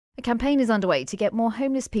A campaign is underway to get more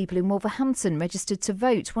homeless people in Wolverhampton registered to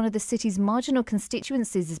vote. One of the city's marginal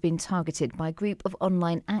constituencies has been targeted by a group of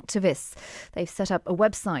online activists. They've set up a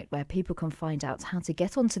website where people can find out how to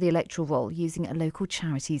get onto the electoral roll using a local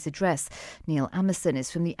charity's address. Neil Amison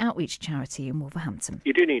is from the outreach charity in Wolverhampton.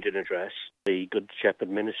 You do need an address. The Good Shepherd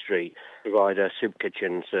Ministry provide a soup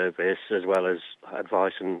kitchen service as well as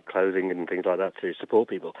advice and clothing and things like that to support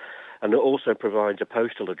people. And it also provides a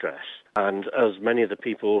postal address. And as many of the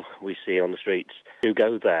people we see on the streets do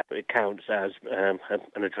go there, it counts as an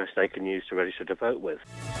address they can use to register to vote with.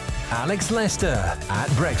 Alex Lester at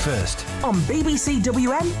breakfast on BBC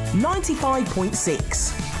WM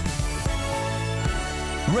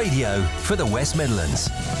 95.6. Radio for the West Midlands.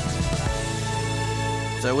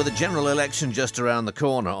 So with the general election just around the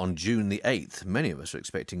corner on June the 8th, many of us are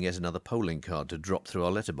expecting yet another polling card to drop through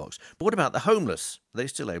our letterbox. But what about the homeless? Are they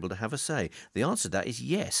still able to have a say? The answer to that is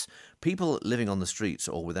yes. People living on the streets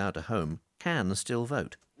or without a home can still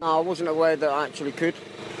vote. No, I wasn't aware that I actually could.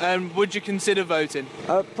 Would you consider voting?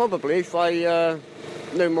 Probably, if I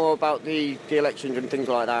knew more about the elections and things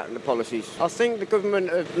like that and the policies. I think the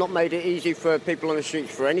government have not made it easy for people on the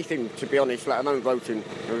streets for anything, to be honest, let alone voting.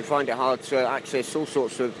 And we find it hard to access all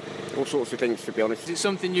sorts of things, to be honest. Is it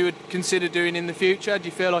something you would consider doing in the future? Do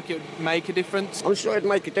you feel like it would make a difference? I'm sure it'd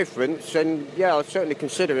make a difference, and yeah, I'd certainly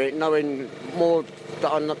consider it, knowing more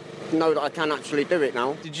that I know that I can actually do it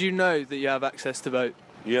now. Did you know that you have access to vote?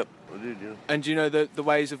 Yep, I did, yeah. And do you know the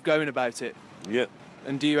ways of going about it? Yep.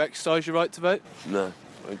 And do you exercise your right to vote? No,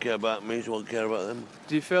 I don't care about me, so I don't care about them.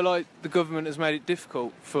 Do you feel like the government has made it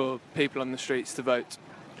difficult for people on the streets to vote?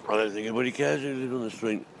 I don't think anybody cares who lives on the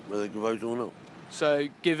street, whether they can vote or not. So,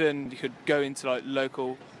 given you could go into like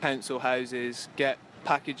local council houses, get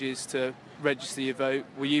packages to register your vote,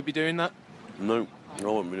 will you be doing that? No, I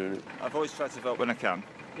won't be doing it. I've always tried to vote when I can.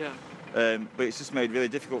 Yeah. But it's just made really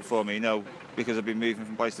difficult for me, because I've been moving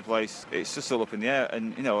from place to place. It's just all up in the air,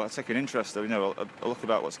 and I take an interest. I look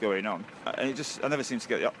about what's going on, and I never seem to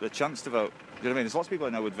get the chance to vote. You know what I mean? There's lots of people I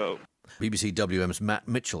know would vote. BBC WM's Matt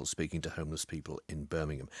Mitchell speaking to homeless people in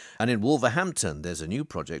Birmingham. And in Wolverhampton, there's a new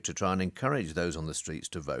project to try and encourage those on the streets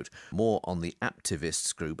to vote. More on the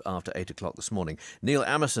Apptivists group after 8 o'clock this morning. Neil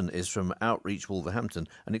Amison is from Outreach Wolverhampton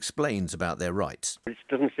and explains about their rights. It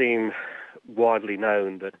doesn't seem widely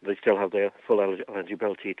known that they still have their full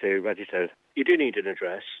eligibility to register. You do need an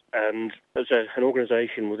address, and as an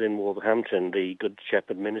organisation within Wolverhampton, the Good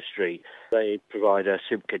Shepherd Ministry, they provide a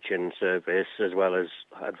soup kitchen service as well as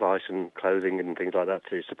advice and clothing and things like that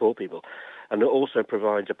to support people. And it also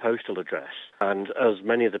provides a postal address. And as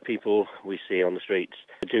many of the people we see on the streets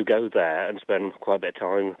do go there and spend quite a bit of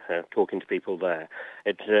time talking to people there,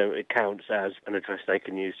 it counts as an address they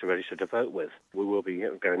can use to register to vote with. We will be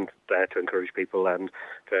going there to encourage people, and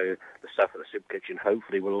the staff at the soup kitchen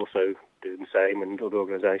hopefully will also do the same, and other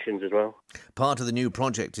organisations as well. Part of the new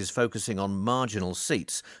project is focusing on marginal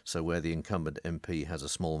seats, so where the incumbent MP has a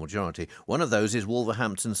small majority. One of those is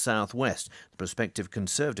Wolverhampton South West. The prospective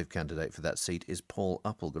Conservative candidate for that seat is Paul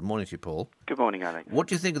Uppal. Good morning to you, Paul. Good morning, Alex. What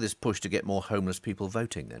do you think of this push to get more homeless people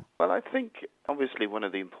voting then? Well, I think obviously one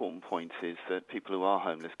of the important points is that people who are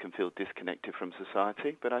homeless can feel disconnected from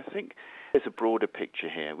society, but I think there's a broader picture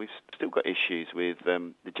here. We've still got issues with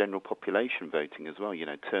the general population voting as well.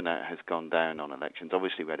 Turnout has gone down on elections.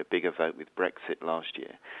 Obviously, we had a bigger vote with Brexit last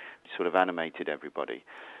year. It sort of animated everybody.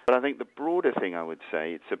 But I think the broader thing I would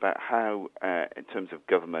say, it's about how, in terms of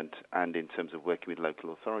government and in terms of working with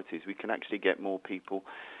local authorities, we can actually get more people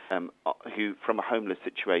who from a homeless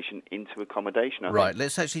situation into accommodation. Right,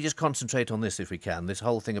 let's actually just concentrate on this if we can. This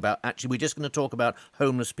whole thing about, we're just going to talk about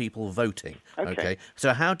homeless people voting. Okay.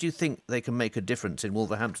 So how do you think they can make a difference in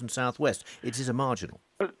Wolverhampton South West? It is a marginal.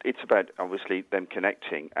 It's about, obviously, them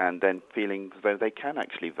connecting and then feeling as though they can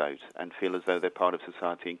actually vote and feel as though they're part of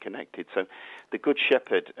society and connected. So the Good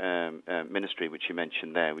Shepherd Ministry, which you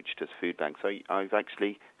mentioned there, which does food banks, I've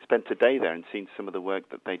actually spent a day there and seen some of the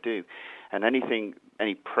work that they do. And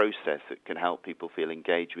any process that can help people feel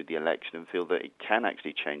engaged with the election and feel that it can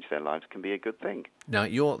actually change their lives can be a good thing. Now,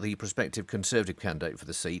 you're the prospective Conservative candidate for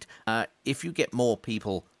the seat. If you get more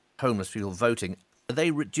people, homeless people, voting,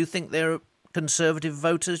 do you think they're Conservative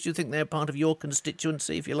voters? Do you think they're part of your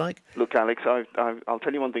constituency, if you like? Look, Alex, I'll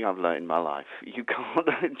tell you one thing I've learned in my life. You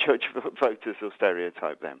can't judge voters or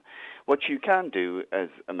stereotype them. What you can do as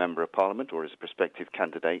a Member of Parliament or as a prospective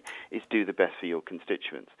candidate is do the best for your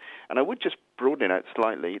constituents. And I would just broaden it out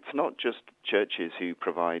slightly, it's not just churches who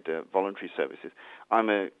provide voluntary services. I'm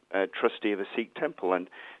a trustee of a Sikh temple, and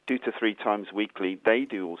 2 to 3 times weekly, they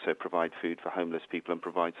do also provide food for homeless people and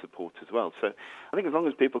provide support as well. So I think as long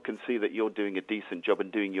as people can see that you're doing a decent job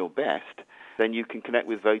and doing your best, then you can connect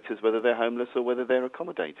with voters whether they're homeless or whether they're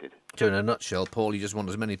accommodated. So in a nutshell, Paul, you just want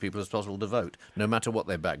as many people as possible to vote, no matter what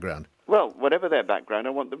their background. Well, whatever their background, I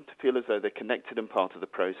want them to feel as though they're connected and part of the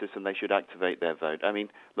process, and they should activate their vote. I mean,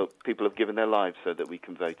 look, people have given their lives so that we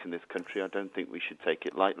can vote in this country. I don't think we should take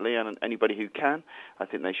it lightly, and anybody who can, I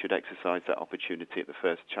think they should exercise that opportunity at the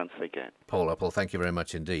first chance they get. Paul Uppal, thank you very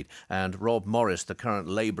much indeed. And Rob Morris, the current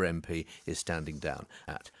Labour MP, is standing down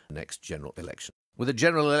at the next general election. With a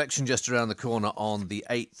general election just around the corner on the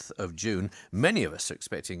 8th of June, many of us are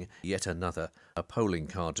expecting yet another polling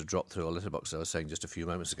card to drop through our letterbox. I was saying just a few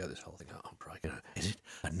moments ago, this whole thing, oh, right, is it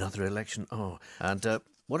another election? Oh, and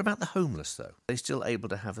what about the homeless, though? Are they still able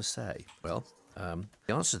to have a say? Well,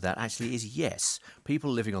 the answer to that actually is yes.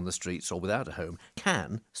 People living on the streets or without a home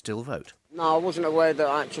can still vote. No, I wasn't aware that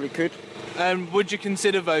I actually could. Would you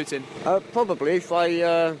consider voting? Probably, if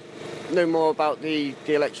I know more about the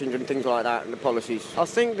elections and things like that and the policies. I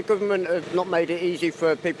think the government have not made it easy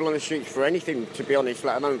for people on the streets for anything, to be honest,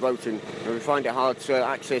 let alone voting. And we find it hard to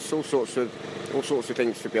access all sorts of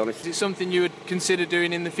things, to be honest. Is it something you would consider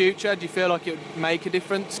doing in the future? Do you feel like it would make a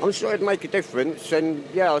difference? I'm sure it'd make a difference, and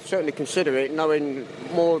yeah, I'd certainly consider it, knowing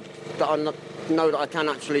more that I know that I can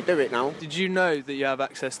actually do it now. Did you know that you have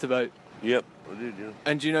access to vote? Yep, I did, yeah.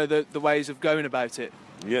 And do you know the ways of going about it?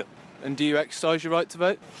 Yep. And do you exercise your right to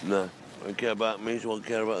vote? No, I don't care about me, so I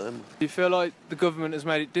care about them. Do you feel like the government has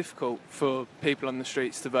made it difficult for people on the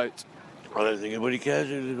streets to vote? I don't think anybody cares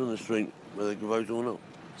who lives on the street, whether they can vote or not.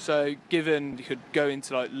 So given you could go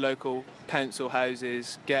into like local council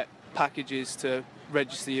houses, get packages to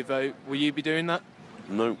register your vote, will you be doing that?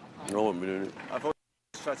 No, I won't be doing it. I've always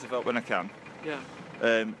tried to vote when I can. Yeah.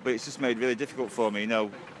 But it's just made really difficult for me,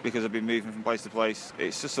 because I've been moving from place to place.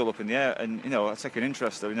 It's just all up in the air, and I take an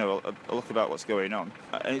interest, I look about what's going on,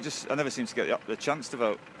 and I never seem to get the chance to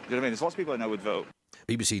vote. Do you know what I mean? There's lots of people I know would vote.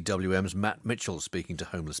 BBC WM's Matt Mitchell speaking to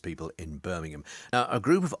homeless people in Birmingham. Now, a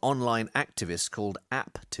group of online activists called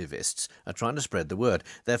Apptivists are trying to spread the word.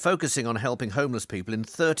 They're focusing on helping homeless people in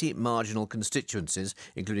 30 marginal constituencies,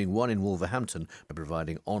 including one in Wolverhampton, by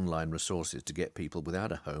providing online resources to get people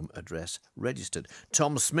without a home address registered.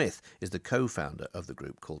 Tom Smith is the co-founder of the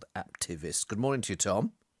group called Apptivists. Good morning to you,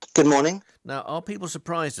 Tom. Good morning. Now, are people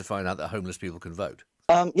surprised to find out that homeless people can vote?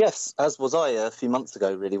 Yes, as was I a few months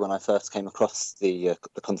ago, really, when I first came across the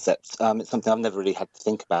concept. It's something I've never really had to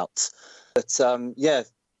think about. But,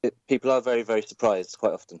 people are very, very surprised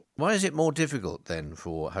quite often. Why is it more difficult, then,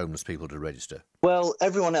 for homeless people to register? Well,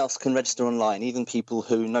 everyone else can register online, even people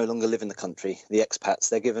who no longer live in the country, the expats.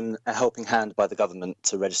 They're given a helping hand by the government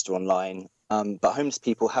to register online. But homeless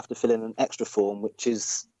people have to fill in an extra form, which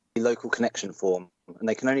is the local connection form. And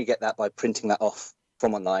they can only get that by printing that off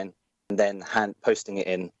from online and then posting it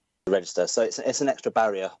in to register. So it's an extra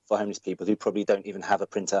barrier for homeless people who probably don't even have a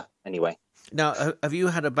printer anyway. Now, have you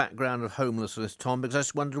had a background of homelessness, Tom? Because I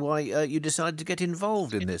just wondered why you decided to get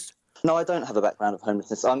involved in this. No, I don't have a background of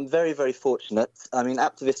homelessness. I'm very, very fortunate. I mean,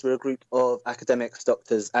 Apptivists were a group of academics,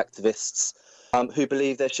 doctors, activists who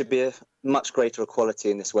believe there should be a much greater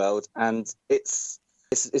equality in this world. And it's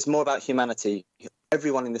more about humanity.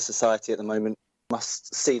 Everyone in this society at the moment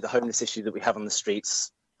must see the homeless issue that we have on the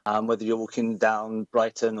streets, whether you're walking down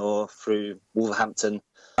Brighton or through Wolverhampton.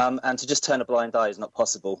 And to just turn a blind eye is not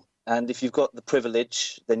possible. And if you've got the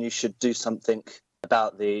privilege, then you should do something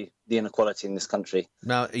about the inequality in this country.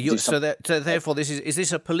 Now, therefore, is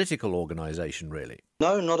this a political organisation, really?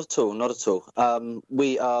 No, not at all, not at all.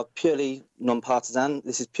 We are purely non-partisan.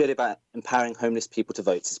 This is purely about empowering homeless people to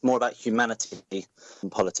vote. It's more about humanity than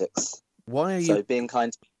politics. Why are you... So being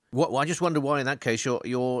kind... I just wonder why, in that case,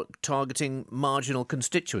 you're targeting marginal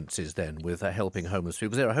constituencies then with helping homeless people.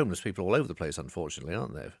 Because there are homeless people all over the place, unfortunately,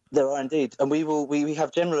 aren't there? There are indeed, and we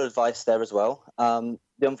have general advice there as well.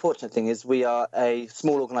 The unfortunate thing is we are a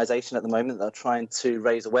small organisation at the moment that are trying to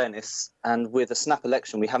raise awareness, and with a snap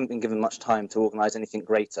election, we haven't been given much time to organise anything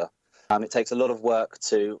greater. It takes a lot of work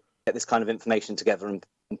to get this kind of information together and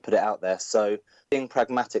put it out there. So being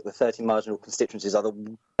pragmatic, the 30 marginal constituencies are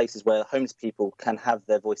the places where homeless people can have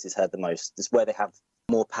their voices heard the most. It's where they have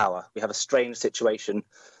more power. We have a strange situation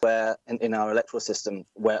where in our electoral system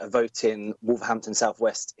where a vote in Wolverhampton South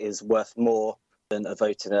West is worth more a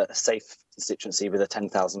vote in a safe constituency with a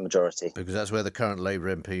 10,000 majority. Because that's where the current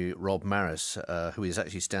Labour MP, Rob Maris, who is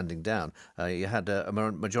actually standing down, you had a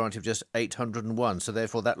majority of just 801, so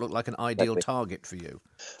therefore that looked like an ideal target for you.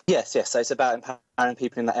 Yes. So it's about empowering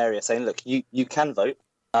people in that area, saying, look, you can vote.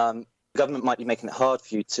 The government might be making it hard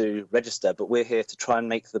for you to register, but we're here to try and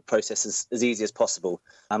make the process as easy as possible.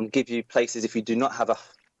 Give you places, if you do not have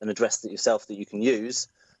an address that yourself that you can use,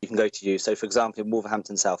 you can go to use. So, for example, in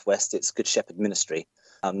Wolverhampton South West, it's Good Shepherd Ministry.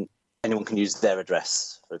 Anyone can use their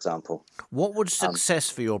address, for example. What would success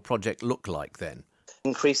for your project look like then?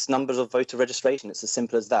 Increased numbers of voter registration. It's as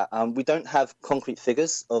simple as that. We don't have concrete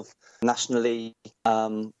figures of nationally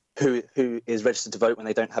who is registered to vote when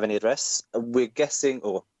they don't have any address. We're guessing,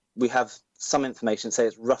 or we have some information, say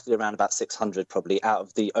it's roughly around about 600 probably out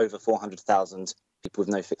of the over 400,000 people with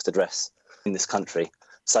no fixed address in this country.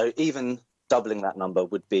 So even doubling that number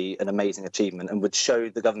would be an amazing achievement and would show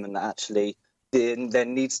the government that actually there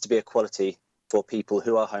needs to be equality for people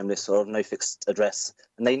who are homeless or have no fixed address,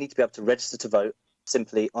 and they need to be able to register to vote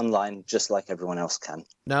simply online, just like everyone else can.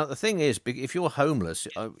 Now, the thing is, if you're homeless,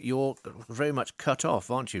 you're very much cut off,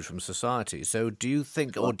 aren't you, from society? So do you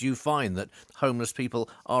think, or do you find that homeless people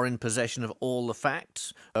are in possession of all the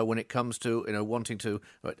facts when it comes to, wanting to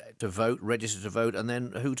vote, register to vote, and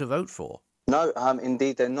then who to vote for? No,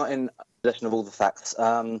 indeed, they're not in possession of all the facts.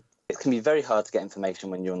 It can be very hard to get information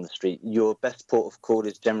when you're on the street. Your best port of call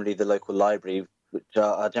is generally the local library, which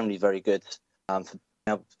are generally very good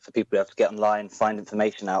for people who have to get online, find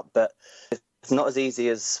information out. But it's not as easy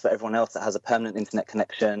as for everyone else that has a permanent internet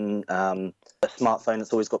connection, a smartphone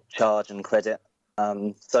that's always got charge and credit.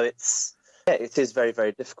 So it is very,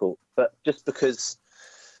 very difficult. But just because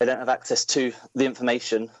they don't have access to the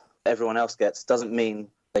information everyone else gets doesn't mean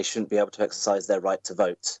they shouldn't be able to exercise their right to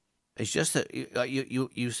vote. It's just that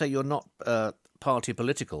you say you're not party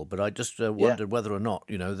political, but I just wondered whether or not,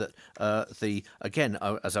 that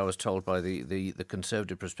as I was told by the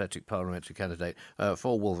Conservative prospective parliamentary candidate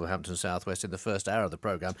for Wolverhampton South West in the first hour of the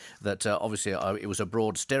programme, that obviously it was a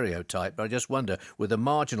broad stereotype, but I just wonder, with a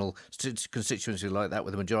marginal constituency like that,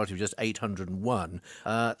 with a majority of just 801,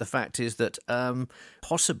 the fact is that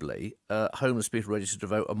possibly homeless people registered to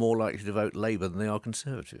vote are more likely to vote Labour than they are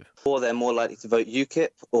Conservative. Or they're more likely to vote UKIP,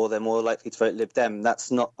 or they're more likely to vote Lib Dem. That's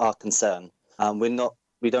not our concern.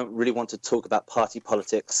 We don't really want to talk about party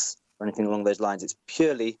politics or anything along those lines. It's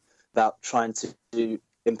purely about trying to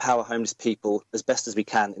empower homeless people as best as we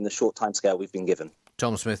can in the short timescale we've been given.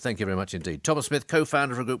 Tom Smith, thank you very much indeed. Tom Smith,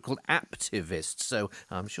 co-founder of a group called Apptivists. So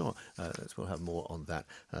I'm sure we'll have more on that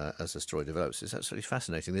as the story develops. It's absolutely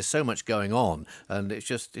fascinating. There's so much going on, and it's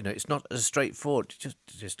just, it's not as straightforward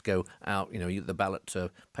just go out, the ballot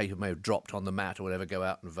paper may have dropped on the mat or whatever, go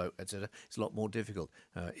out and vote, etc. It's a lot more difficult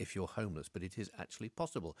if you're homeless, but it is actually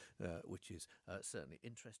possible, which is certainly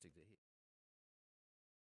interesting to hear.